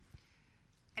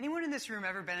Anyone in this room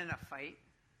ever been in a fight?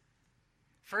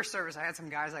 First service, I had some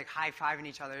guys like high-fiving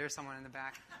each other. There's someone in the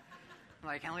back. I'm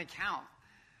like, I only count.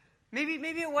 Maybe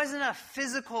it wasn't a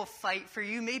physical fight for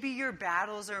you. Maybe your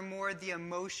battles are more the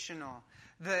emotional,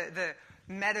 the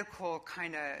medical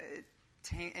kind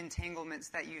of entanglements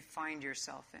that you find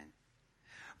yourself in.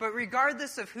 But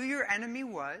regardless of who your enemy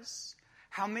was,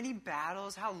 how many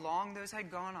battles, how long those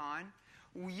had gone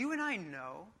on, you and I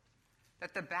know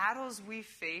that the battles we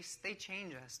face, they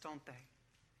change us, don't they?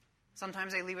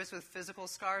 Sometimes they leave us with physical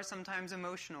scars, sometimes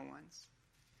emotional ones.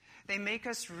 They make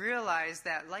us realize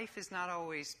that life is not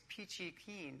always peachy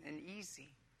keen and easy.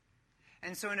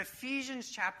 And so in Ephesians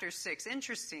chapter 6,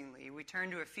 interestingly, we turn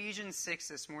to Ephesians 6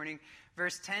 this morning,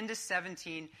 verse 10 to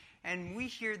 17, and we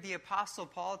hear the Apostle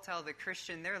Paul tell the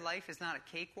Christian their life is not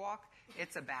a cakewalk,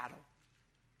 it's a battle.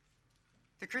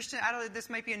 The Christian, this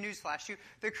might be a newsflash to you,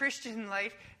 the Christian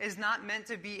life is not meant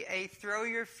to be a throw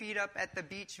your feet up at the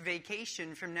beach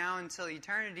vacation from now until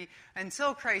eternity,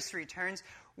 until Christ returns.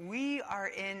 We are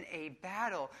in a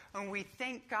battle, and we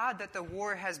thank God that the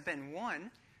war has been won.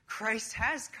 Christ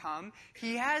has come.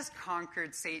 He has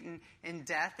conquered Satan and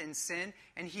death and sin,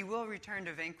 and he will return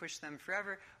to vanquish them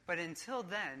forever. But until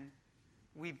then,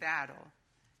 we battle.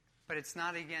 But it's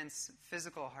not against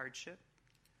physical hardship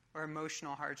or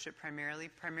emotional hardship primarily.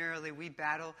 Primarily, we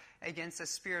battle against a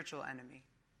spiritual enemy,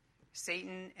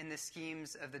 Satan and the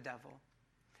schemes of the devil.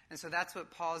 And so that's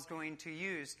what Paul's going to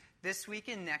use this week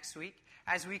and next week.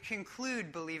 As we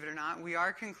conclude, believe it or not, we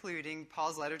are concluding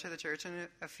Paul's letter to the church in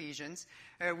Ephesians.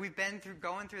 We've been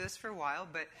going through this for a while,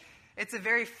 but it's a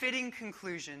very fitting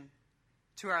conclusion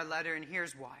to our letter, and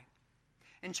here's why.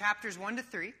 In chapters 1 to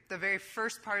 3, the very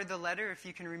first part of the letter, if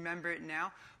you can remember it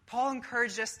now, Paul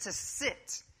encouraged us to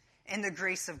sit in the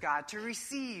grace of God, to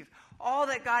receive all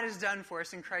that God has done for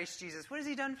us in Christ Jesus. What has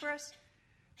he done for us?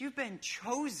 You've been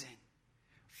chosen,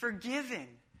 forgiven,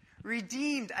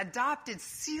 redeemed, adopted,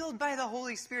 sealed by the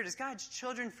Holy Spirit as God's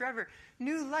children forever.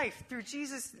 New life through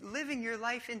Jesus living your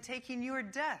life and taking your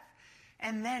death.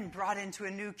 And then brought into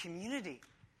a new community,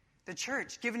 the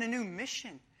church, given a new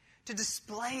mission to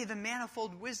display the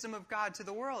manifold wisdom of God to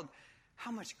the world.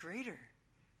 How much greater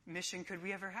mission could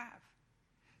we ever have?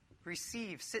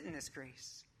 Receive, sit in this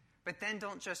grace. But then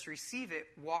don't just receive it,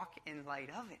 walk in light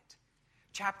of it.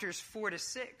 Chapters 4 to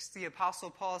 6, the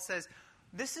Apostle Paul says,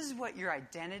 this is what your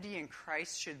identity in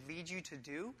Christ should lead you to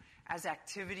do as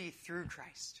activity through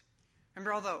Christ.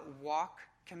 Remember all the walk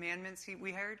commandments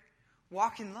we heard?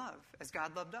 Walk in love as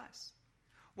God loved us.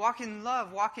 Walk in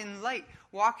love, walk in light,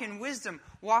 walk in wisdom,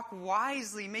 walk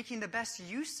wisely, making the best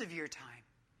use of your time.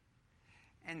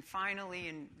 And finally,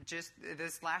 in just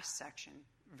this last section,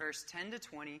 verse 10 to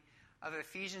 20 of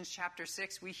Ephesians chapter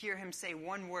 6, we hear him say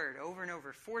one word over and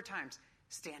over 4 times,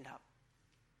 stand up.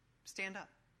 Stand up.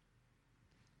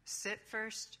 Sit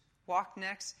first, walk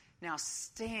next, now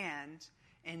stand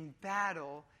and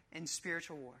battle in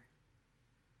spiritual war.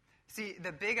 See,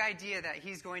 the big idea that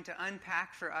he's going to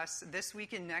unpack for us this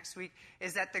week and next week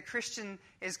is that the Christian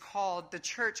is called, the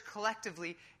church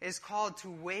collectively is called to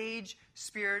wage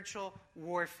spiritual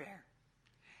warfare.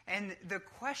 And the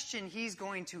question he's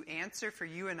going to answer for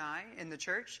you and I in the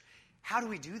church, how do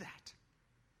we do that?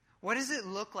 What does it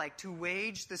look like to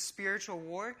wage the spiritual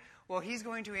war? Well, he's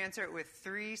going to answer it with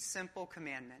 3 simple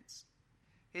commandments.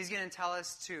 He's going to tell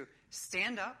us to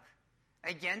stand up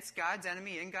against God's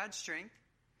enemy in God's strength.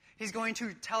 He's going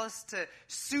to tell us to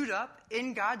suit up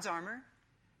in God's armor.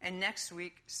 And next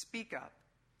week, speak up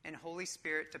in Holy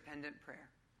Spirit-dependent prayer.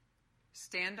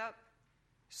 Stand up,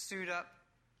 suit up,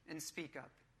 and speak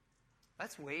up.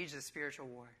 Let's wage the spiritual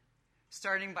war.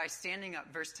 Starting by standing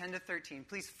up, verse 10 to 13.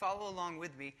 Please follow along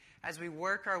with me as we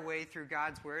work our way through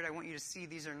God's word. I want you to see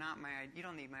these are not you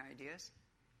don't need my ideas.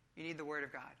 You need the word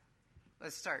of God.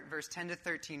 Let's start, verse 10 to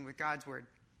 13 with God's word.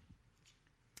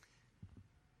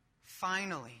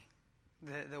 Finally,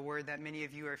 the word that many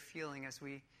of you are feeling as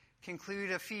we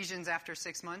conclude Ephesians after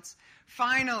 6 months.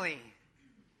 Finally,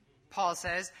 Paul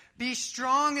says, be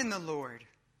strong in the Lord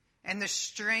and the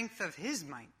strength of his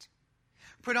might.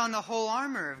 Put on the whole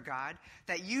armor of God,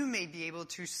 that you may be able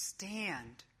to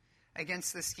stand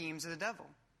against the schemes of the devil.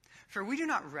 For we do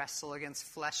not wrestle against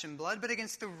flesh and blood, but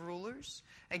against the rulers,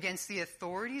 against the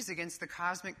authorities, against the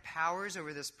cosmic powers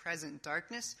over this present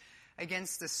darkness,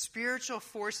 against the spiritual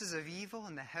forces of evil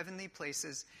in the heavenly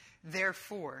places.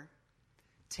 Therefore,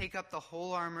 take up the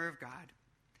whole armor of God,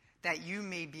 that you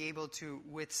may be able to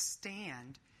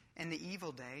withstand in the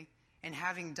evil day, and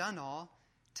having done all,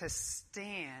 to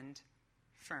stand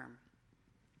firm.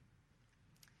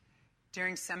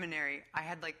 During seminary, I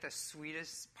had like the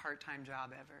sweetest part-time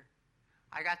job ever.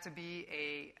 I got to be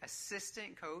an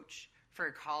assistant coach for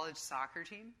a college soccer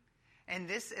team. And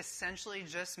this essentially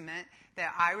just meant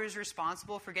that I was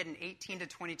responsible for getting 18 to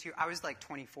 22. I was like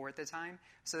 24 at the time.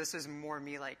 So this was more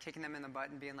me like kicking them in the butt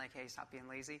and being like, hey, stop being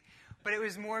lazy. But it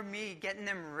was more me getting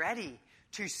them ready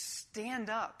to stand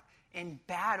up in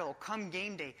battle come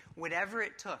game day, whatever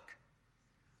it took.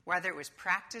 Whether it was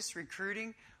practice,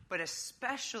 recruiting, but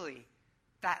especially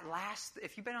that last,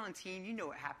 if you've been on a team, you know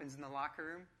what happens in the locker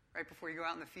room right before you go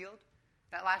out in the field.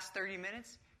 That last 30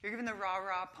 minutes, you're giving the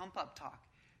rah-rah pump-up talk.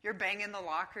 You're banging the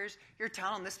lockers. You're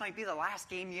telling them this might be the last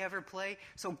game you ever play,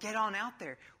 so get on out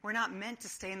there. We're not meant to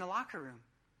stay in the locker room.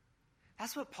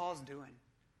 That's what Paul's doing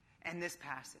in this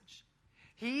passage.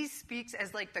 He speaks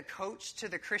as like the coach to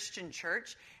the Christian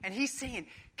church, and he's saying,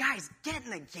 guys, get in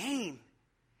the game.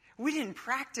 We didn't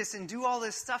practice and do all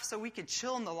this stuff so we could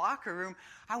chill in the locker room.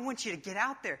 I want you to get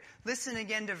out there. Listen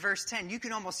again to verse 10. You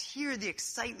can almost hear the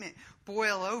excitement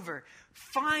boil over.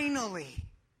 Finally.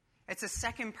 It's a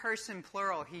second person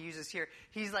plural he uses here.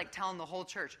 He's like telling the whole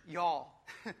church, y'all,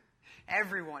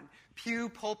 everyone, pew,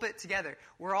 pulpit together.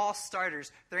 We're all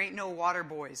starters. There ain't no water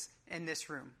boys in this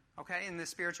room, okay, in the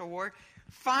spiritual war.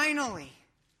 Finally,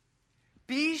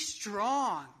 be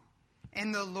strong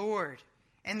in the Lord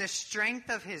and the strength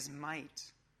of his might.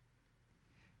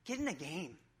 Get in the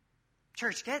game.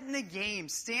 Church, get in the game.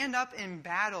 Stand up in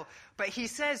battle. But he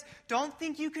says, don't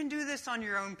think you can do this on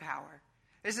your own power.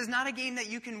 This is not a game that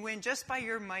you can win just by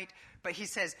your might, but he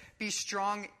says, be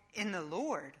strong in the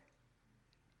Lord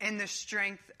and the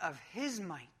strength of his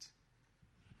might.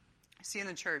 See, in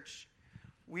the church,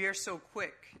 we are so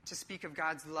quick to speak of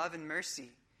God's love and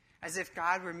mercy as if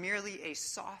God were merely a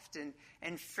soft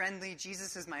and friendly,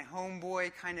 Jesus is my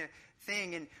homeboy kind of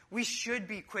thing. And we should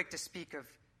be quick to speak of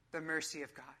the mercy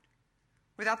of God.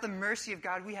 Without the mercy of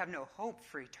God, we have no hope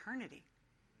for eternity.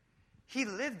 He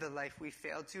lived the life we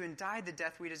failed to and died the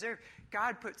death we deserve.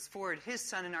 God puts forward his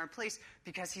Son in our place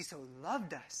because he so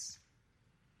loved us.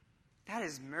 That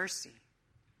is mercy.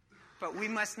 But we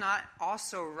must not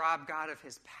also rob God of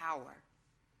his power,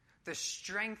 the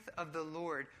strength of the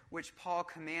Lord, which Paul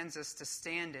commands us to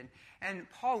stand in. And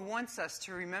Paul wants us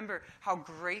to remember how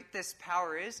great this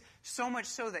power is, so much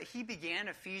so that he began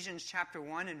Ephesians chapter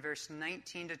 1 in verse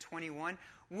 19 to 21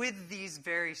 with these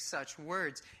very such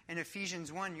words. In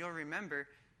Ephesians 1, you'll remember,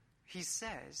 he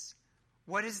says,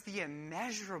 what is the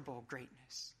immeasurable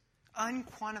greatness,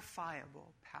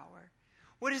 unquantifiable power?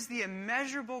 What is the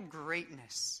immeasurable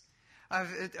greatness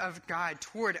of God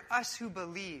toward us who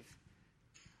believe,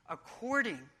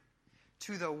 according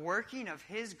to the working of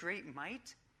his great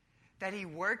might that he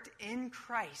worked in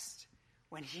Christ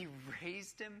when he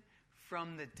raised him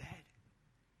from the dead?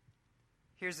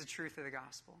 Here's the truth of the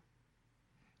gospel.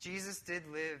 Jesus did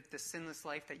live the sinless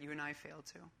life that you and I failed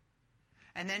to.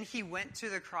 And then he went to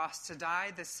the cross to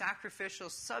die the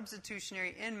sacrificial,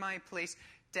 substitutionary, in my place,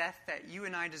 death that you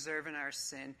and I deserve in our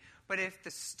sin. But if the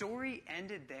story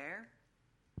ended there,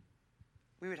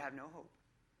 we would have no hope.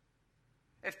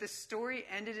 If the story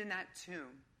ended in that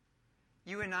tomb,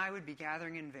 you and I would be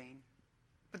gathering in vain.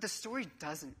 But the story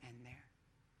doesn't end there.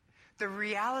 The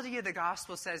reality of the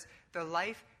gospel says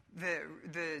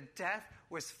the death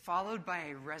was followed by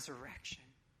a resurrection.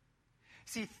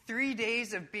 See, 3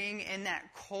 days of being in that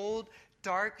cold,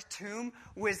 dark tomb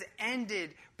was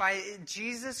ended by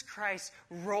Jesus Christ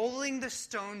rolling the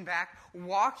stone back,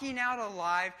 walking out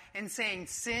alive, and saying,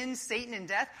 sin, Satan, and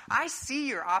death, I see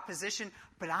your opposition,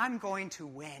 but I'm going to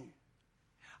win.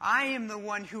 I am the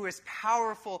one who is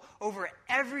powerful over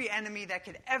every enemy that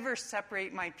could ever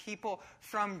separate my people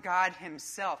from God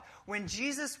himself. When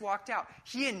Jesus walked out,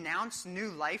 he announced new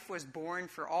life was born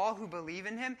for all who believe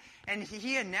in him, and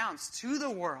he announced to the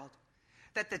world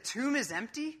that the tomb is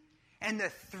empty and the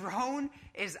throne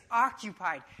is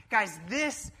occupied. Guys,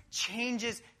 this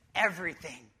changes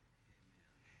everything.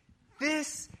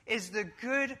 This is the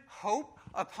good hope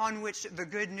upon which the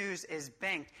good news is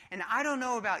banked. And I don't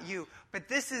know about you, but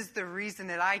this is the reason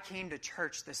that I came to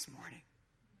church this morning.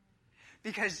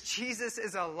 Because Jesus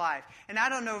is alive. And I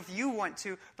don't know if you want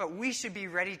to, but we should be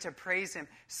ready to praise him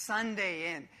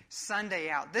Sunday in, Sunday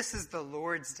out. This is the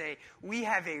Lord's Day. We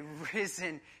have a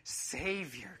risen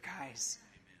Savior, guys.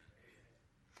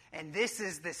 And this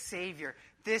is the Savior.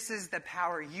 This is the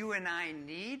power you and I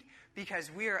need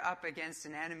because we are up against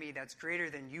an enemy that's greater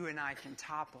than you and I can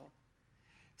topple.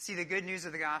 See, the good news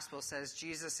of the gospel says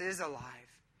Jesus is alive.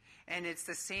 And it's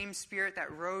the same Spirit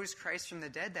that rose Christ from the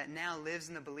dead that now lives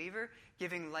in the believer,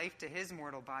 giving life to his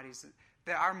mortal bodies,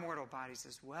 our mortal bodies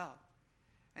as well.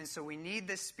 And so we need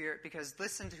this Spirit because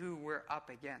listen to who we're up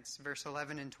against. Verse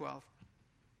 11 and 12.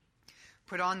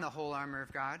 Put on the whole armor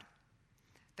of God,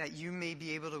 that you may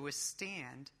be able to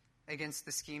withstand against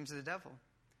the schemes of the devil.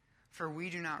 For we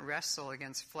do not wrestle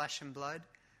against flesh and blood,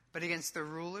 but against the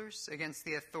rulers, against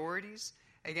the authorities,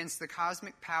 against the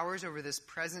cosmic powers over this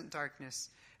present darkness,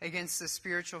 against the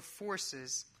spiritual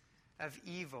forces of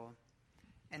evil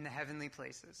in the heavenly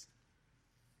places.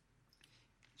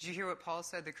 Did you hear what Paul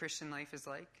said the Christian life is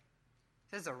like?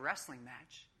 He says a wrestling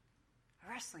match.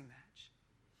 A wrestling match.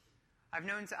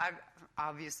 I've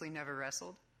obviously never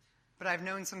wrestled, but I've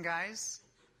known some guys,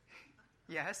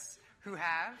 yes, who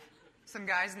have. Some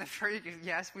guys in the first,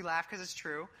 yes, we laugh because it's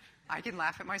true. I can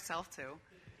laugh at myself too.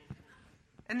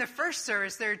 In the first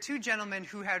service, there are two gentlemen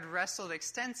who had wrestled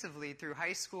extensively through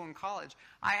high school and college.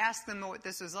 I asked them what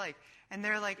this was like, and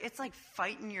they're like, it's like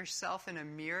fighting yourself in a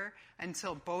mirror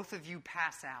until both of you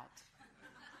pass out.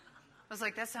 I was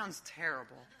like, that sounds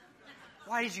terrible.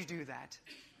 Why did you do that?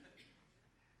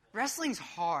 Wrestling's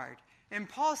hard. And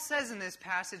Paul says in this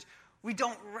passage, we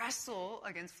don't wrestle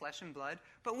against flesh and blood,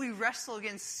 but we wrestle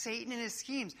against Satan and his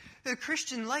schemes. The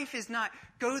Christian life is not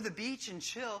go to the beach and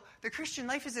chill. The Christian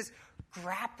life is this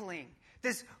grappling,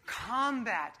 this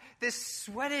combat, this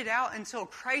sweat it out until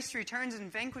Christ returns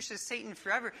and vanquishes Satan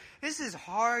forever. This is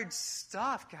hard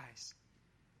stuff, guys.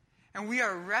 And we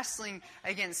are wrestling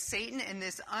against Satan in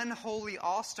this unholy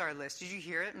all-star list. Did you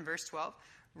hear it in verse 12?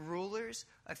 Rulers,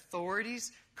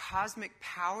 authorities, cosmic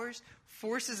powers,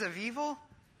 forces of evil.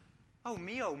 Oh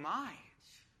me, oh my.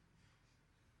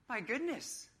 My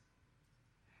goodness.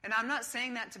 And I'm not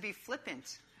saying that to be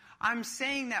flippant. I'm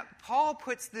saying that Paul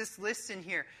puts this list in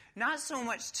here, not so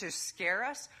much to scare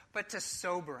us, but to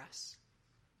sober us.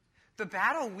 The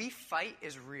battle we fight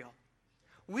is real.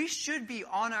 We should be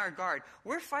on our guard.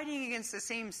 We're fighting against the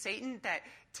same Satan that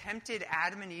tempted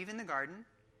Adam and Eve in the garden,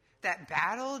 that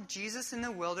battled Jesus in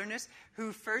the wilderness,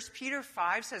 who 1 Peter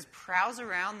 5 says prowls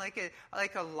around like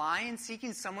a lion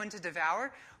seeking someone to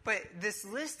devour. But this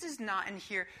list is not in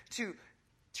here to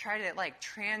try to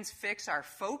transfix our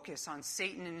focus on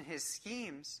Satan and his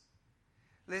schemes.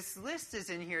 This list is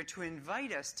in here to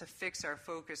invite us to fix our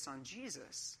focus on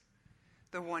Jesus,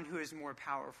 the one who is more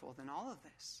powerful than all of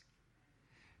this.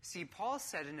 See, Paul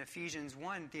said in Ephesians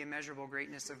 1, the immeasurable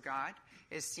greatness of God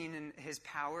is seen in his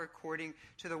power according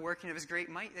to the working of his great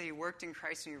might that he worked in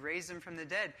Christ and he raised him from the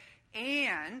dead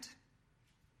and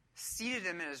seated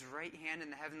him at his right hand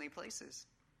in the heavenly places,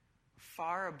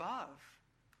 far above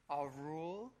all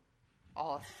rule,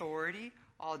 all authority,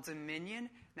 all dominion,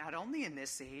 not only in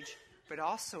this age, but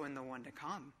also in the one to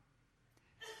come.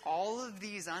 All of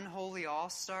these unholy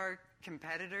all-star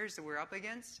competitors that we're up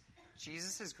against,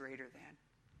 Jesus is greater than.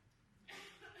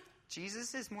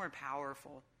 Jesus is more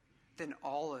powerful than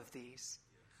all of these.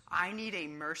 I need a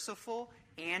merciful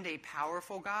and a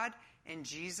powerful God, and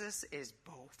Jesus is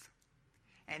both.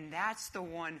 And that's the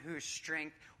one whose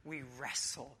strength we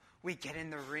wrestle. We get in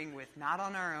the ring with, not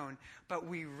on our own, but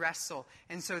we wrestle.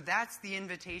 And so that's the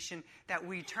invitation that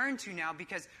we turn to now,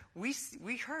 because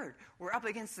we heard we're up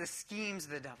against the schemes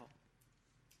of the devil.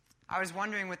 I was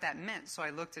wondering what that meant, so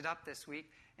I looked it up this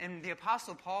week. And the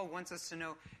Apostle Paul wants us to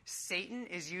know Satan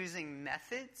is using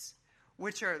methods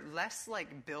which are less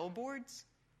like billboards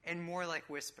and more like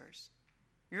whispers.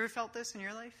 You ever felt this in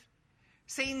your life?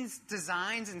 Satan's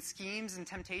designs and schemes and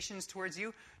temptations towards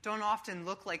you don't often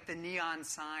look like the neon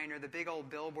sign or the big old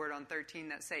billboard on 13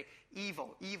 that say,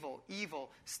 evil, evil, evil,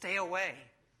 stay away.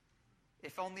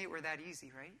 If only it were that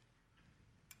easy, right?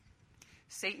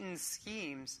 Satan's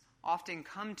schemes often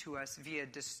come to us via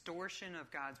distortion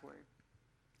of God's word.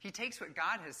 He takes what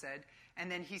God has said, and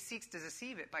then he seeks to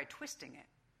deceive it by twisting it.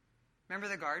 Remember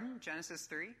the garden, Genesis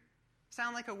 3?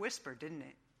 Sounded like a whisper, didn't it?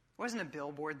 It wasn't a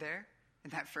billboard there in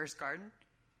that first garden.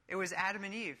 It was Adam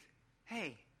and Eve.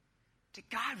 Hey, did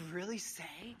God really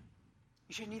say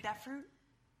you shouldn't eat that fruit?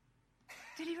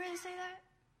 Did he really say that?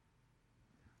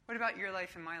 What about your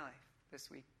life and my life this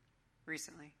week,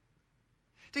 recently?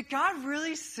 Did God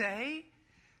really say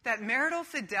that marital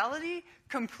fidelity,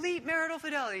 complete marital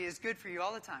fidelity, is good for you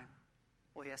all the time?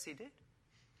 Well, yes, he did.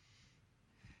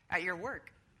 At your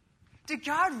work, did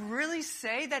God really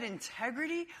say that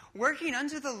integrity, working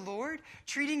unto the Lord,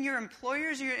 treating your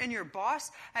employers and your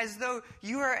boss as though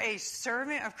you are a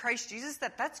servant of Christ Jesus,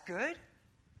 that's good?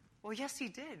 Well, yes, he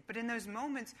did. But in those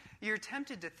moments, you're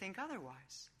tempted to think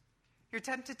otherwise. You're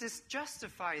tempted to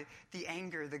justify the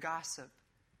anger, the gossip,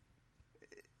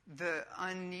 the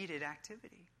unneeded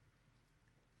activity.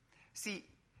 See,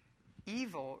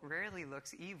 evil rarely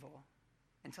looks evil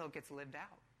until it gets lived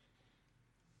out.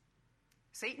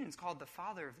 Satan's called the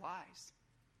father of lies.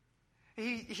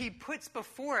 He puts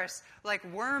before us like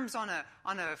worms on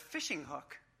a fishing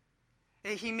hook.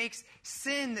 He makes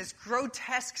sin, this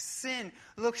grotesque sin,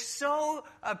 look so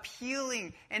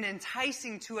appealing and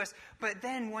enticing to us. But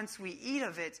then once we eat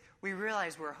of it, we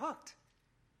realize we're hooked.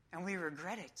 And we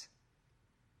regret it.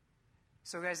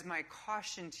 So guys, my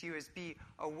caution to you is be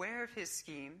aware of his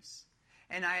schemes.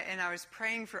 And I was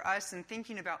praying for us and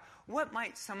thinking about what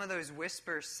might some of those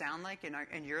whispers sound like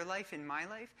in your life, in my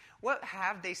life. What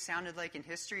have they sounded like in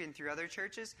history and through other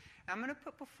churches? And I'm going to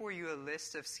put before you a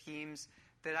list of schemes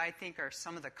that I think are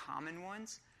some of the common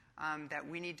ones that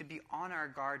we need to be on our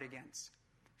guard against.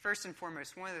 First and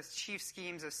foremost, one of the chief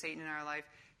schemes of Satan in our life,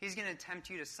 he's going to tempt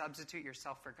you to substitute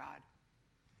yourself for God.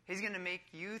 He's going to make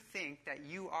you think that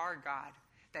you are God,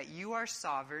 that you are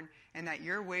sovereign, and that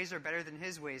your ways are better than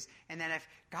his ways. And that if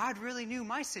God really knew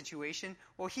my situation,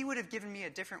 well, he would have given me a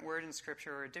different word in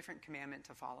Scripture or a different commandment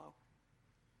to follow,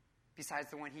 besides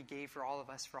the one he gave for all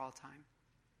of us for all time.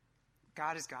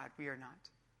 God is God. We are not.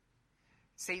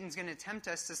 Satan's going to tempt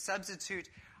us to substitute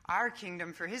our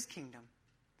kingdom for his kingdom.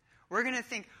 We're going to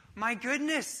think, my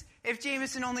goodness, if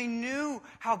Jameson only knew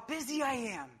how busy I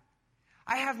am.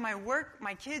 I have my work,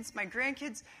 my kids, my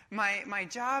grandkids, my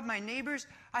job, my neighbors.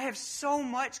 I have so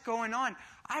much going on.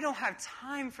 I don't have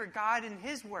time for God and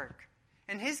his work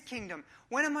and his kingdom.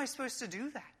 When am I supposed to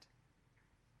do that?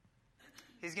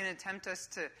 He's going to tempt us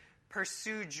to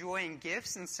pursue joy in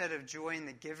gifts instead of joy in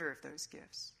the giver of those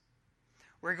gifts.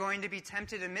 We're going to be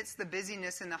tempted amidst the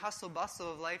busyness and the hustle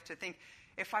bustle of life to think,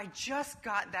 if I just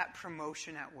got that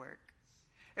promotion at work,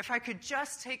 if I could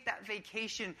just take that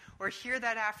vacation or hear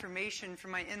that affirmation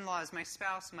from my in-laws, my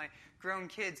spouse, my grown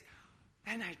kids,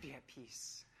 then I'd be at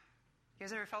peace. You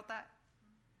guys ever felt that?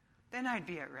 Then I'd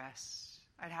be at rest.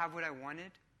 I'd have what I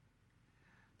wanted.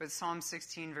 But Psalm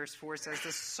 16 verse 4 says,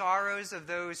 the sorrows of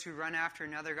those who run after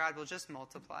another God will just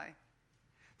multiply.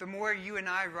 The more you and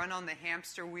I run on the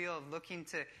hamster wheel of looking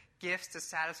to gifts to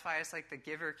satisfy us like the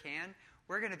giver can,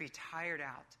 we're going to be tired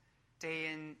out day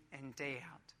in and day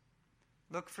out.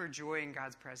 Look for joy in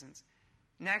God's presence.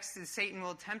 Next is Satan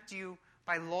will tempt you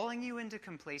by lulling you into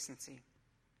complacency.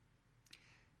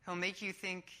 He'll make you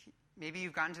think, maybe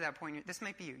you've gotten to that point. This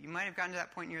might be you. You might have gotten to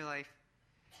that point in your life.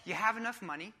 You have enough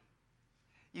money.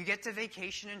 You get to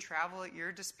vacation and travel at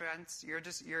your dispense,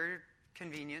 your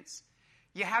convenience.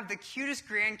 You have the cutest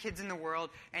grandkids in the world,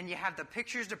 and you have the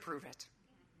pictures to prove it.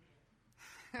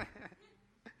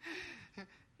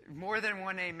 More than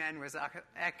one amen was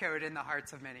echoed in the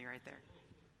hearts of many right there.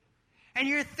 And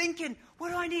you're thinking, what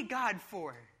do I need God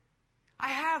for? I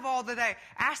have all that I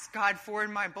asked God for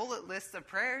in my bullet list of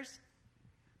prayers.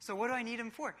 So what do I need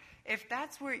him for? If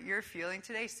that's what you're feeling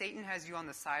today, Satan has you on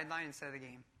the sideline instead of the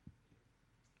game.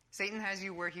 Satan has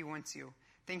you where he wants you,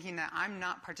 thinking that I'm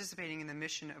not participating in the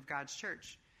mission of God's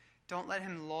church. Don't let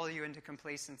him lull you into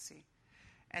complacency.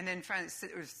 And then,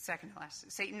 second to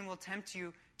last, Satan will tempt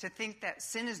you to think that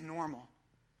sin is normal.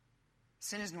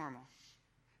 Sin is normal.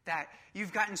 That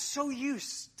you've gotten so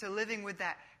used to living with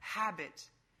that habit,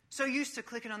 so used to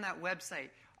clicking on that website,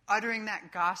 uttering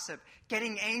that gossip,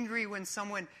 getting angry when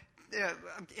someone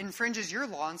infringes your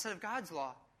law instead of God's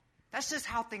law. That's just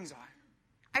how things are.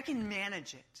 I can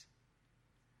manage it.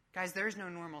 Guys, there is no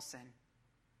normal sin.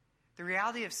 The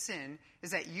reality of sin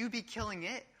is that you be killing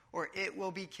it or it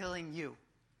will be killing you.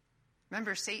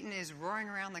 Remember, Satan is roaring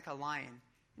around like a lion,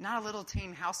 not a little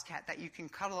tame house cat that you can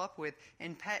cuddle up with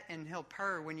and pet and he'll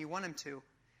purr when you want him to,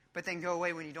 but then go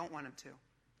away when you don't want him to.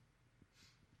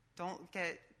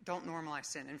 Don't normalize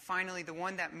sin. And finally, the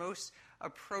one that most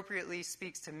appropriately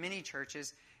speaks to many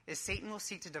churches is Satan will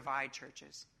seek to divide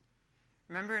churches.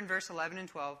 Remember in verse 11 and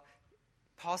 12,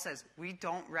 Paul says, we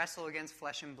don't wrestle against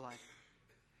flesh and blood.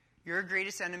 Your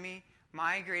greatest enemy,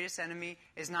 my greatest enemy,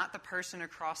 is not the person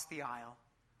across the aisle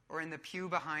or in the pew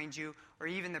behind you or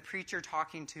even the preacher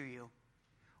talking to you.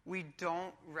 We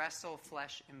don't wrestle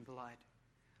flesh and blood.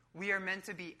 We are meant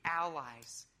to be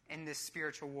allies in this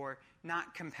spiritual war,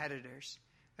 not competitors.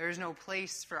 There is no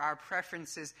place for our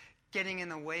preferences getting in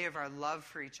the way of our love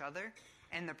for each other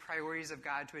and the priorities of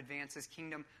God to advance his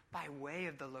kingdom by way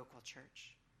of the local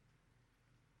church.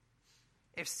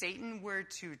 If Satan were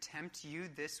to tempt you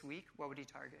this week, what would he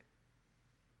target?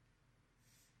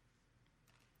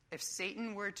 If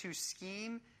Satan were to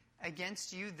scheme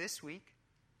against you this week,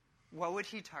 what would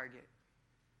he target?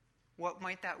 What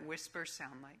might that whisper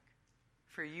sound like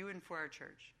for you and for our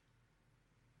church?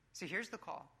 See, here's the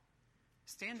call.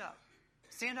 Stand up.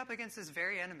 Stand up against this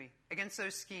very enemy, against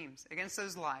those schemes, against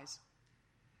those lies.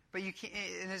 But you can't,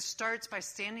 and it starts by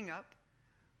standing up,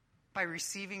 by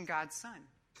receiving God's Son.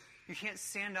 You can't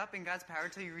stand up in God's power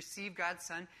until you receive God's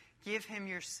Son. Give him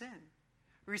your sin.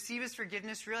 Receive his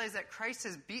forgiveness. Realize that Christ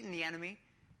has beaten the enemy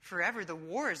forever. The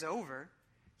war is over.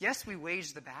 Yes, we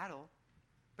wage the battle,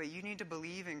 but you need to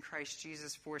believe in Christ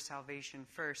Jesus for salvation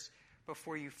first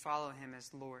before you follow him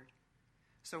as Lord.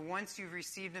 So once you've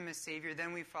received him as Savior,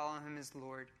 then we follow him as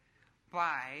Lord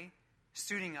by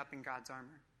suiting up in God's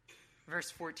armor.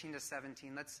 Verse 14 to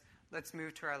 17. Let's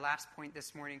move to our last point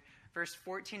this morning. Verse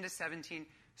 14 to 17,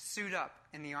 suit up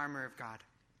in the armor of God.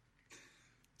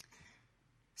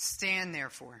 Stand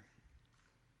therefore,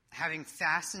 having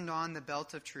fastened on the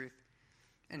belt of truth,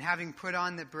 and having put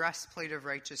on the breastplate of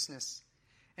righteousness,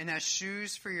 and as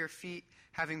shoes for your feet,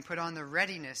 having put on the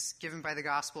readiness given by the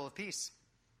gospel of peace.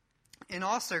 In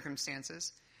all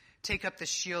circumstances, take up the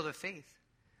shield of faith,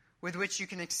 with which you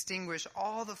can extinguish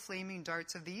all the flaming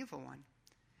darts of the evil one,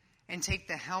 and take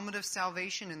the helmet of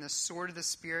salvation and the sword of the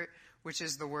Spirit, which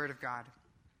is the word of God.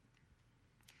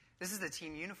 This is the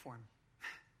team uniform.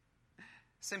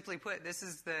 Simply put, this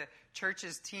is the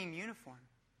church's team uniform.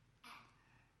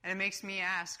 And it makes me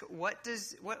ask,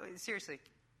 seriously,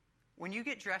 when you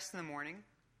get dressed in the morning,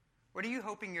 what are you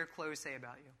hoping your clothes say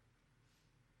about you?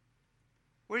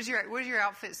 What does your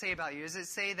outfit say about you? Does it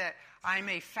say that I'm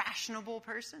a fashionable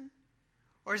person?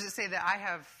 Or does it say that I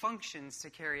have functions to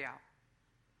carry out?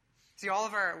 See, all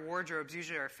of our wardrobes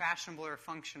usually are fashionable or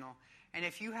functional. And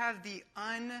if you have the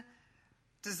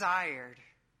undesired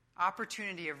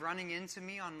opportunity of running into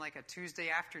me on like a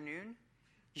Tuesday afternoon,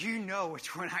 you know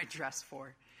which one I dress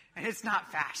for. And it's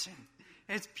not fashion.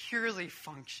 It's purely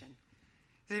function.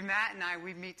 See, Matt and I,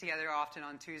 we meet together often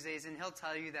on Tuesdays, and he'll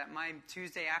tell you that my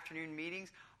Tuesday afternoon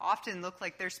meetings often look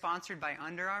like they're sponsored by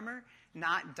Under Armour,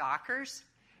 not Dockers.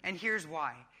 And here's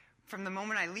why. From the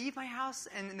moment I leave my house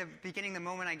and in the beginning, the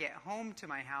moment I get home to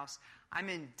my house, I'm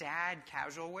in dad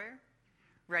casual wear,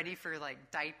 ready for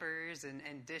like diapers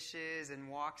and dishes and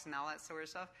walks and all that sort of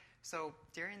stuff. So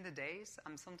during the days,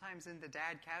 I'm sometimes in the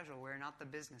dad casual wear, not the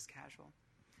business casual.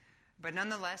 But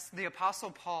nonetheless, the Apostle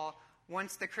Paul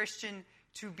wants the Christian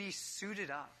to be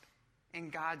suited up in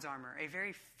God's armor, a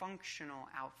very functional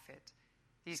outfit.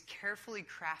 These carefully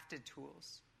crafted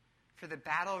tools for the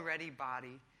battle-ready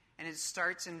body. And it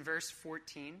starts in verse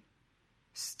 14.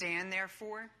 Stand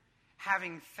therefore,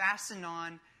 having fastened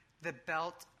on the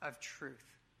belt of truth.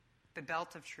 The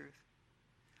belt of truth.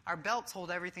 Our belts hold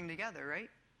everything together,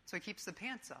 right? So it keeps the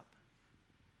pants up.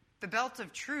 The belt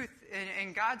of truth,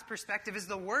 in God's perspective, is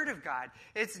the Word of God.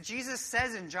 It's Jesus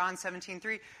says in John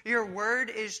 17:3, your Word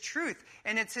is truth.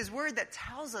 And it's His Word that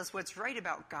tells us what's right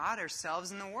about God, ourselves,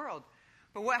 and the world.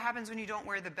 But what happens when you don't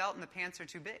wear the belt and the pants are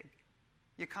too big?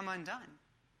 You come undone.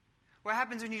 What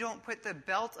happens when you don't put the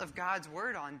belt of God's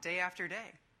Word on day after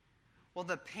day? Well,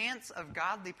 the pants of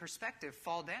godly perspective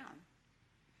fall down.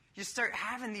 You start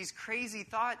having these crazy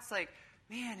thoughts like,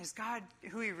 man, is God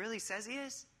who He really says He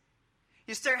is?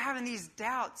 You start having these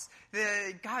doubts.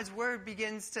 God's Word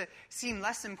begins to seem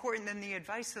less important than the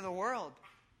advice of the world.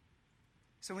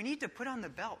 So we need to put on the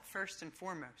belt first and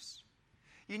foremost.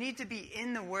 You need to be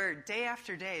in the Word day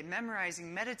after day,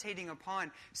 memorizing, meditating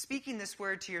upon, speaking this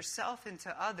Word to yourself and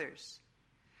to others.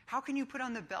 How can you put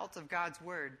on the belt of God's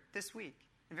Word this week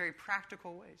in very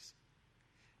practical ways?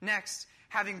 Next,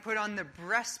 having put on the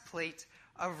breastplate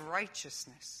of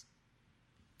righteousness.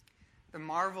 The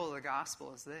marvel of the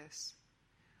gospel is this.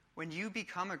 When you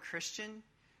become a Christian,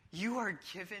 you are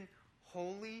given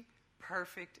holy,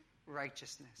 perfect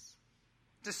righteousness.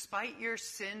 Despite your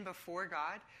sin before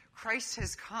God, Christ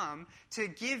has come to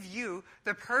give you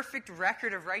the perfect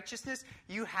record of righteousness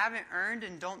you haven't earned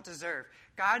and don't deserve.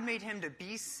 God made Him to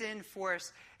be sin for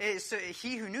us. So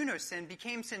He who knew no sin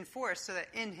became sin for us so that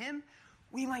in Him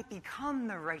we might become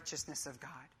the righteousness of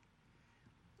God.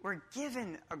 We're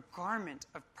given a garment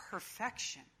of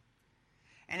perfection.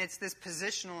 And it's this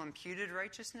positional imputed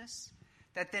righteousness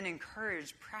that then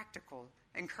encourages practical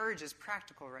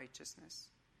righteousness.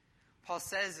 Paul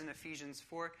says in Ephesians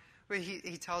 4, where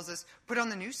he tells us, put on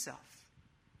the new self,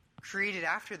 created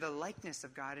after the likeness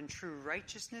of God in true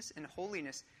righteousness and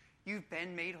holiness. You've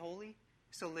been made holy,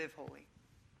 so live holy.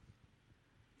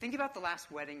 Think about the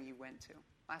last wedding you went to.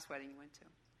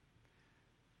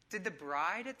 Did the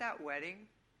bride at that wedding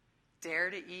dare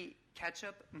to eat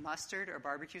ketchup, mustard, or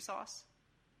barbecue sauce?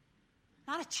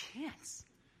 Not a chance.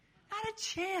 Not a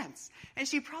chance. And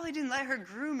she probably didn't let her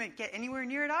groom get anywhere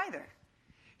near it either.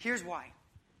 Here's why.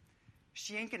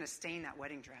 She ain't going to stain that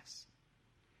wedding dress.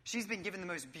 She's been given the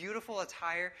most beautiful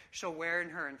attire she'll wear in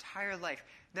her entire life.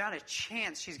 Not a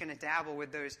chance she's going to dabble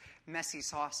with those messy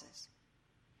sauces.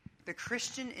 The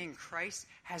Christian in Christ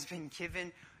has been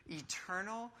given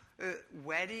eternal,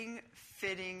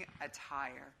 wedding-fitting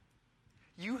attire.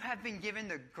 You have been given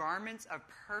the garments of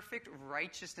perfect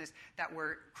righteousness that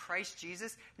were Christ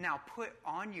Jesus now put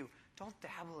on you. Don't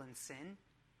dabble in sin.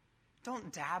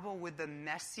 Don't dabble with the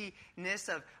messiness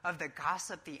of the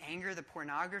gossip, the anger, the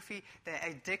pornography, the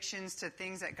addictions to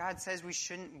things that God says we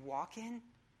shouldn't walk in.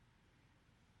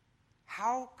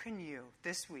 How can you,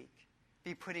 this week,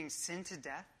 be putting sin to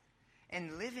death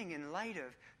and living in light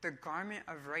of the garment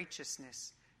of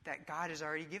righteousness that God has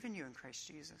already given you in Christ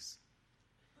Jesus?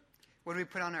 What do we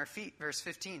put on our feet? Verse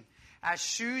 15. As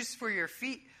shoes for your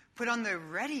feet, put on the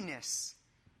readiness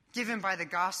given by the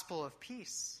gospel of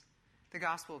peace. The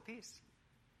gospel of peace.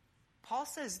 Paul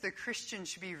says the Christian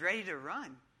should be ready to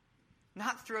run,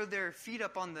 not throw their feet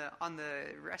up on the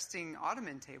resting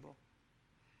ottoman table.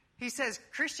 He says,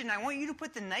 Christian, I want you to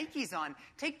put the Nikes on.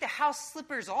 Take the house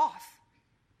slippers off.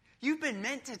 You've been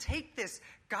meant to take this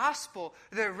gospel,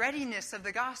 the readiness of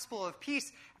the gospel of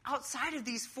peace, outside of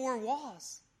these four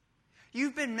walls.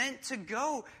 You've been meant to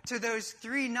go to those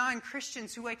 3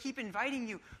 non-Christians who I keep inviting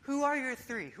you. Who are your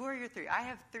 3? Who are your 3? I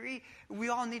have 3. We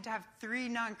all need to have 3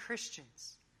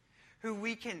 non-Christians who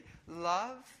we can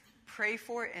love, pray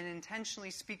for, and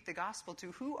intentionally speak the gospel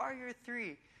to. Who are your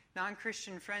 3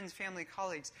 non-Christian friends, family,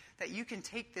 colleagues that you can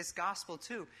take this gospel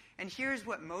to? And here's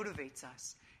what motivates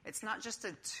us. It's not just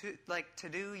to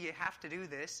do, you have to do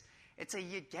this. It's a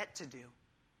you get to do.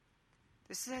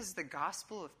 This says the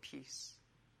gospel of peace.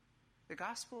 The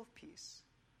gospel of peace.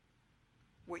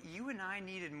 What you and I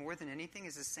needed more than anything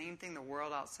is the same thing the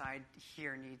world outside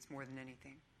here needs more than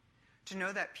anything. To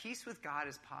know that peace with God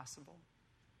is possible.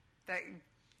 That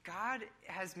God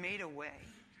has made a way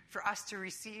for us to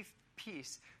receive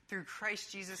peace through Christ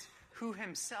Jesus, who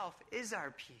himself is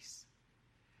our peace.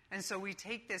 And so we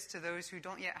take this to those who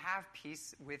don't yet have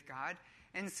peace with God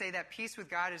and say that peace with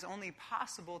God is only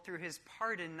possible through his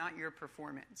pardon, not your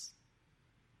performance.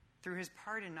 Through his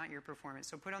pardon, not your performance.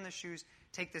 So put on the shoes,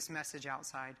 take this message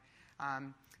outside.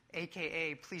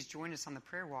 AKA, please join us on the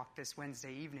prayer walk this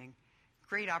Wednesday evening.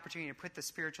 Great opportunity to put the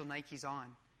spiritual Nikes on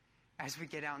as we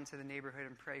get out into the neighborhood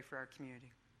and pray for our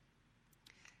community.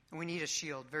 And we need a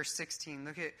shield. Verse 16,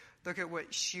 look at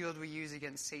what shield we use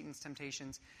against Satan's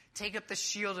temptations. Take up the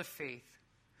shield of faith,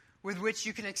 with which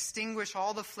you can extinguish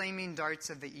all the flaming darts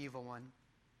of the evil one.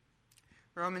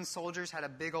 Roman soldiers had a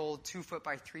big old 2-foot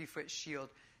by 3-foot shield.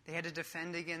 They had to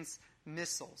defend against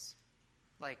missiles,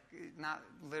 like not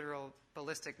literal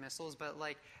ballistic missiles, but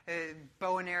like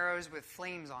bow and arrows with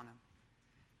flames on them.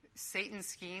 Satan's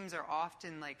schemes are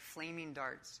often like flaming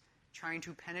darts, trying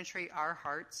to penetrate our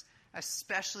hearts,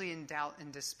 especially in doubt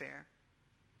and despair.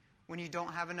 When you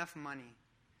don't have enough money,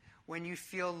 when you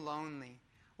feel lonely,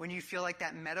 when you feel like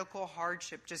that medical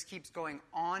hardship just keeps going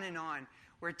on and on,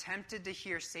 we're tempted to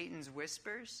hear Satan's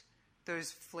whispers,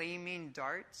 those flaming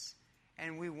darts,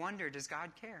 and we wonder, does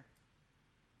God care?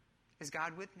 Is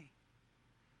God with me?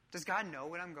 Does God know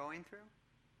what I'm going through?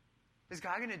 Is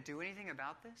God going to do anything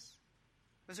about this?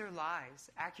 Those are lies,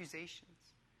 accusations.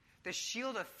 The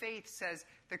shield of faith says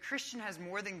the Christian has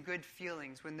more than good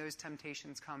feelings when those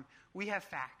temptations come. We have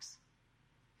facts.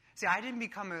 See, I didn't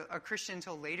become a Christian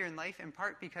until later in life, in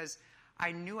part because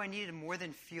I knew I needed more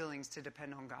than feelings to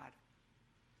depend on God.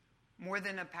 More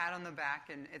than a pat on the back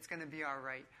and it's going to be all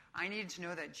right. I needed to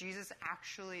know that Jesus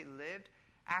actually lived,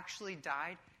 actually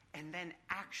died, and then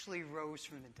actually rose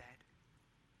from the dead.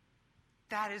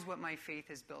 That is what my faith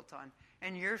is built on.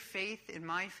 And your faith and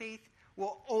my faith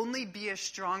will only be as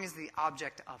strong as the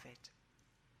object of it.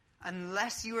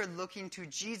 Unless you are looking to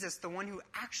Jesus, the one who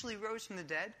actually rose from the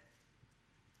dead,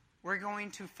 we're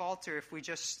going to falter if we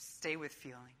just stay with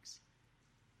feelings.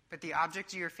 But the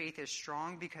object of your faith is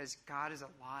strong because God is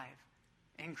alive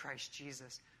in Christ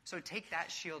Jesus. So take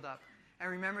that shield up. And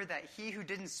remember that he who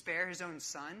didn't spare his own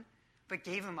son, but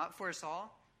gave him up for us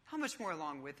all, how much more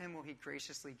along with him will he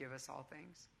graciously give us all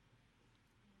things?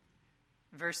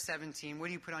 Verse 17, what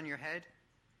do you put on your head?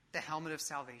 The helmet of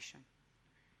salvation.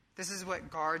 This is what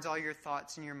guards all your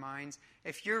thoughts and your minds.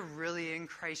 If you're really in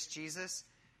Christ Jesus,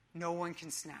 no one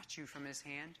can snatch you from his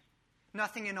hand.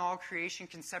 Nothing in all creation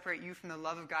can separate you from the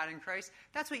love of God in Christ.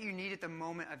 That's what you need at the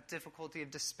moment of difficulty,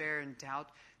 of despair and doubt.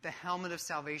 The helmet of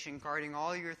salvation, guarding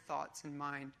all your thoughts and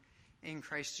mind in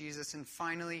Christ Jesus. And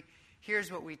finally,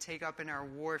 here's what we take up in our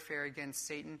warfare against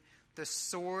Satan. The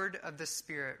sword of the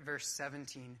Spirit, verse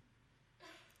 17.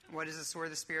 What is the sword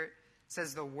of the Spirit? It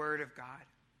says the Word of God.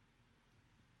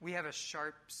 We have a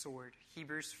sharp sword,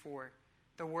 Hebrews 4.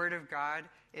 The Word of God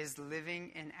is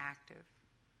living and active,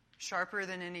 sharper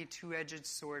than any two-edged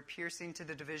sword, piercing to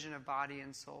the division of body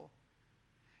and soul.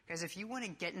 Guys, if you want to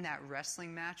get in that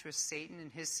wrestling match with Satan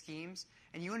and his schemes,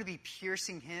 and you want to be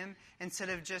piercing him instead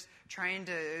of just trying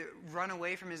to run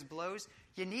away from his blows,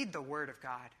 you need the Word of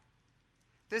God.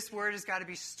 This word has got to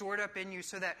be stored up in you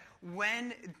so that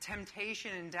when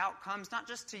temptation and doubt comes, not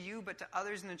just to you, but to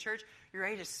others in the church, you're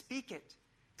ready to speak it,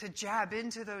 to jab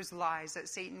into those lies that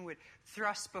Satan would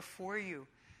thrust before you.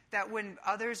 That when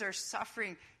others are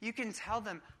suffering, you can tell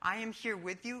them, I am here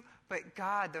with you, but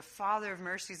God, the Father of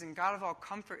mercies and God of all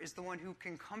comfort, is the one who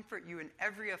can comfort you in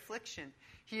every affliction.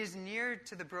 He is near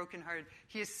to the brokenhearted.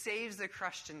 He saves the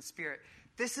crushed in spirit.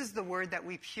 This is the word that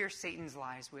we pierce Satan's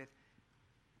lies with.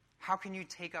 How can you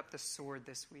take up the sword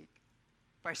this week?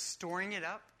 By storing it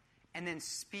up and then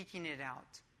speaking it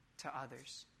out to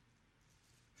others.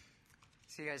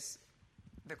 See, guys,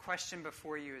 the question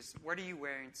before you is, what are you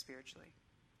wearing spiritually?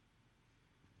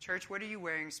 Church, what are you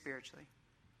wearing spiritually?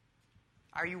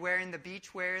 Are you wearing the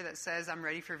beach wear that says, I'm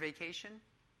ready for vacation?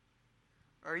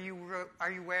 Or are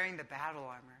you wearing the battle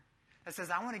armor that says,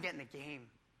 I want to get in the game?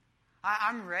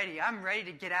 I'm ready. I'm ready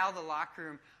to get out of the locker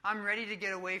room. I'm ready to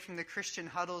get away from the Christian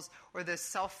huddles or the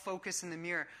self-focus in the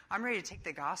mirror. I'm ready to take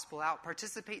the gospel out,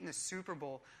 participate in the Super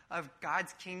Bowl of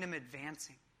God's kingdom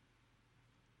advancing.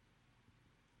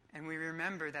 And we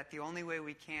remember that the only way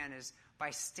we can is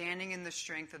by standing in the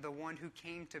strength of the one who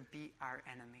came to beat our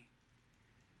enemy.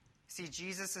 See,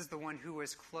 Jesus is the one who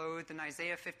was clothed in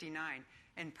Isaiah 59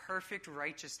 in perfect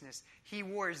righteousness. He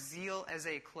wore zeal as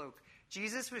a cloak.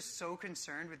 Jesus was so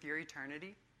concerned with your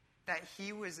eternity that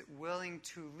he was willing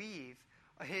to leave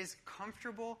his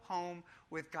comfortable home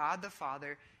with God the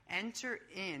Father, enter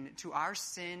into our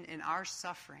sin and our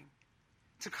suffering,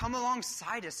 to come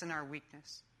alongside us in our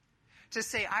weakness. To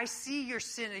say, I see your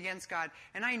sin against God,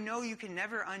 and I know you can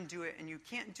never undo it, and you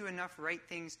can't do enough right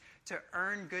things to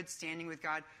earn good standing with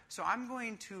God, so I'm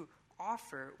going to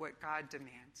offer what God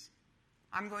demands.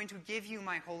 I'm going to give you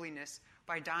my holiness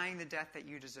by dying the death that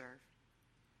you deserve,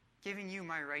 giving you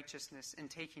my righteousness and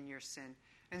taking your sin.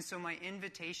 And so my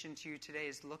invitation to you today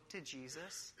is look to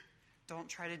Jesus. Don't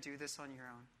try to do this on your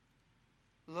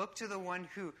own. Look to the one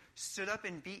who stood up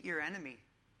and beat your enemy,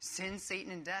 sin,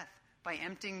 Satan, and death, by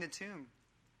emptying the tomb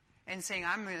and saying,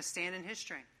 I'm going to stand in his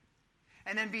strength.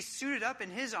 And then be suited up in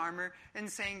his armor and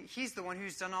saying, he's the one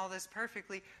who's done all this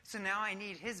perfectly, so now I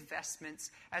need his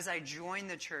vestments as I join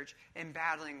the church in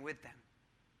battling with them.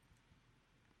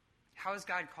 How is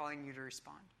God calling you to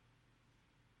respond?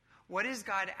 What is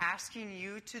God asking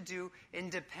you to do in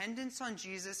dependence on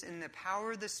Jesus and the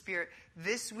power of the Spirit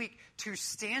this week to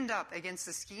stand up against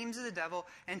the schemes of the devil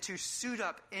and to suit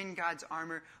up in God's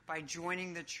armor by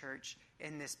joining the church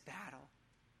in this battle?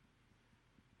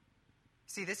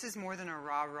 See, this is more than a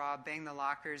rah-rah, bang the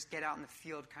lockers, get out in the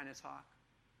field kind of talk.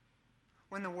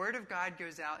 When the Word of God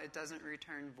goes out, it doesn't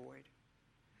return void.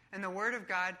 And the Word of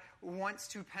God wants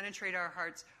to penetrate our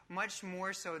hearts much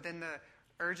more so than the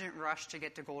urgent rush to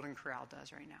get to Golden Corral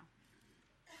does right now.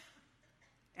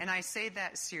 And I say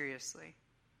that seriously.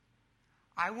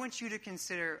 I want you to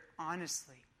consider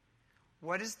honestly,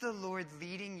 what is the Lord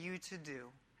leading you to do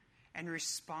in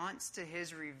response to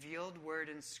his revealed word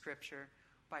in Scripture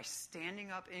by standing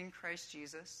up in Christ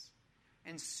Jesus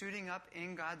and suiting up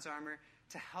in God's armor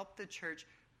to help the church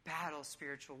battle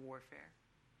spiritual warfare?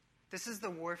 This is the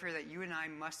warfare that you and I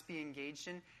must be engaged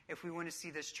in if we want to see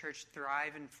this church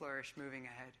thrive and flourish moving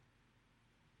ahead.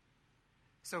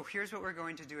 So here's what we're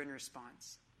going to do in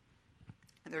response.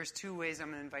 There's two ways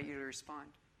I'm going to invite you to respond.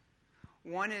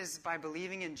 One is by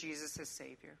believing in Jesus as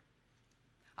Savior.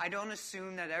 I don't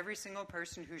assume that every single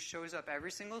person who shows up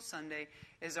every single Sunday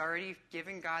is already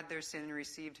given God their sin and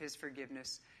received his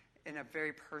forgiveness in a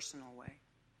very personal way.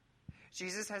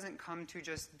 Jesus hasn't come to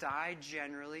just die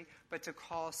generally, but to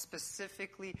call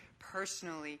specifically,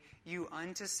 personally, you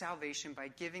unto salvation by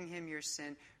giving him your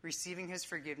sin, receiving his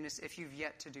forgiveness if you've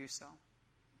yet to do so.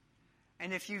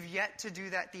 And if you've yet to do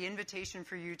that, the invitation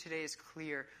for you today is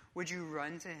clear. Would you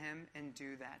run to him and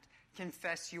do that?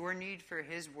 Confess your need for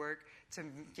his work to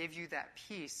give you that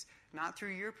peace, not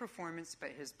through your performance, but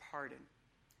his pardon.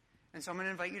 And so I'm going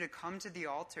to invite you to come to the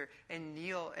altar and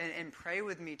kneel and pray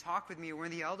with me, talk with me, or one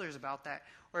of the elders about that,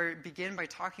 or begin by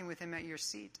talking with him at your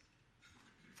seat.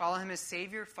 Follow him as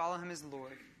Savior, follow him as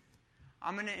Lord.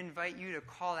 I'm going to invite you to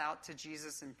call out to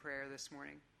Jesus in prayer this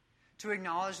morning, to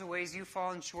acknowledge the ways you've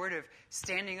fallen short of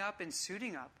standing up and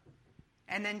suiting up,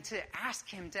 and then to ask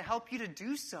him to help you to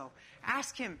do so.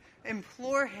 Ask him,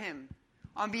 implore him,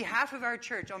 on behalf of our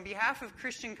church, on behalf of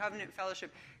Christian Covenant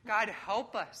Fellowship, God,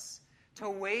 help us to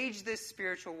wage this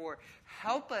spiritual war.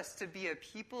 Help us to be a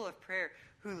people of prayer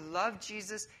who love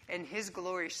Jesus and his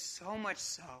glory so much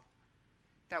so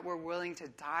that we're willing to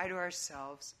die to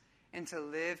ourselves and to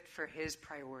live for his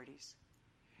priorities.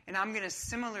 And I'm going to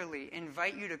similarly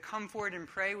invite you to come forward and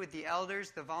pray with the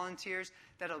elders, the volunteers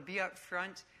that'll be up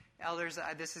front. Elders,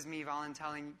 this is me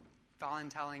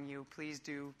volunteering you, please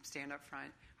do stand up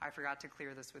front. I forgot to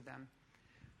clear this with them.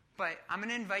 But I'm going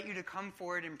to invite you to come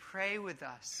forward and pray with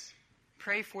us.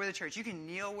 Pray for the church. You can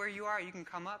kneel where you are. You can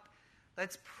come up.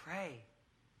 Let's pray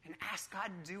and ask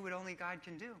God to do what only God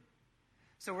can do.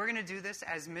 So we're going to do this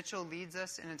as Mitchell leads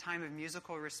us in a time of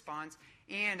musical response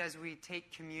and as we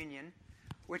take communion,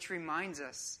 which reminds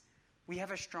us we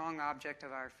have a strong object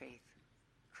of our faith,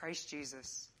 Christ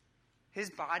Jesus. His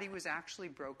body was actually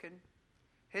broken.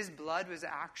 His blood was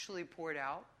actually poured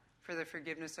out for the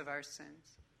forgiveness of our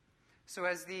sins. So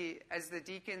as the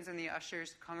deacons and the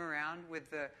ushers come around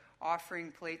with the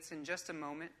offering plates in just a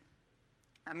moment,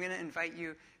 I'm going to invite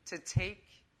you to take,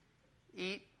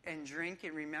 eat, and drink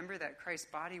and remember that Christ's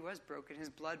body was broken, his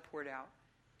blood poured out.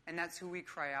 And that's who we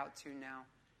cry out to now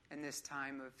in this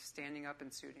time of standing up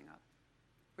and suiting up.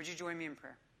 Would you join me in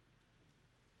prayer?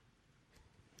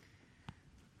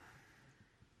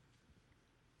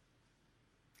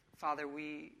 Father,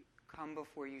 we come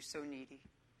before you so needy,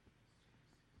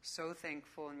 so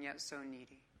thankful and yet so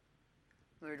needy.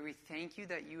 Lord, we thank you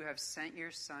that you have sent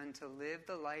your Son to live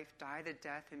the life, die the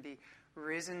death, and be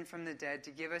risen from the dead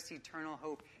to give us eternal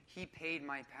hope. He paid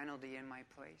my penalty in my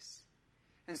place.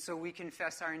 And so we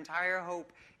confess our entire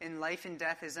hope in life and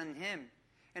death is in him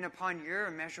and upon your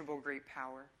immeasurable great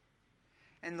power.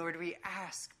 And Lord, we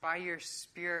ask by your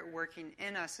Spirit working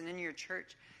in us and in your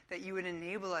church that you would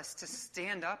enable us to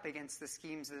stand up against the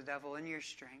schemes of the devil in your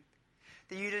strength.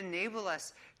 That you'd enable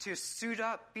us to suit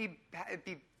up, be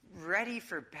ready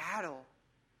for battle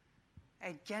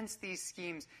against these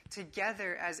schemes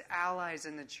together as allies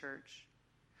in the church.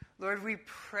 Lord, we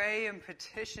pray and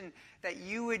petition that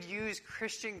you would use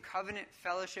Christian Covenant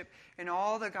Fellowship and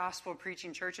all the gospel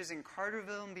preaching churches in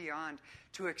Carterville and beyond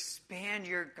to expand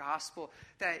your gospel,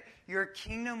 that your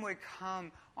kingdom would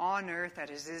come on earth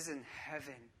as it is in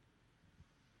heaven.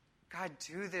 God,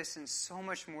 do this and so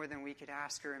much more than we could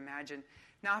ask or imagine,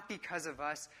 not because of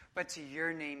us, but to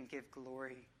your name give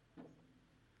glory.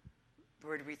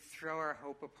 Lord, we throw our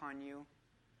hope upon you.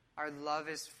 Our love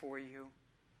is for you.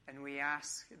 And we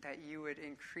ask that you would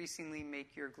increasingly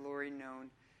make your glory known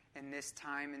in this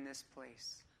time, in this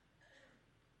place.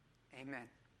 Amen.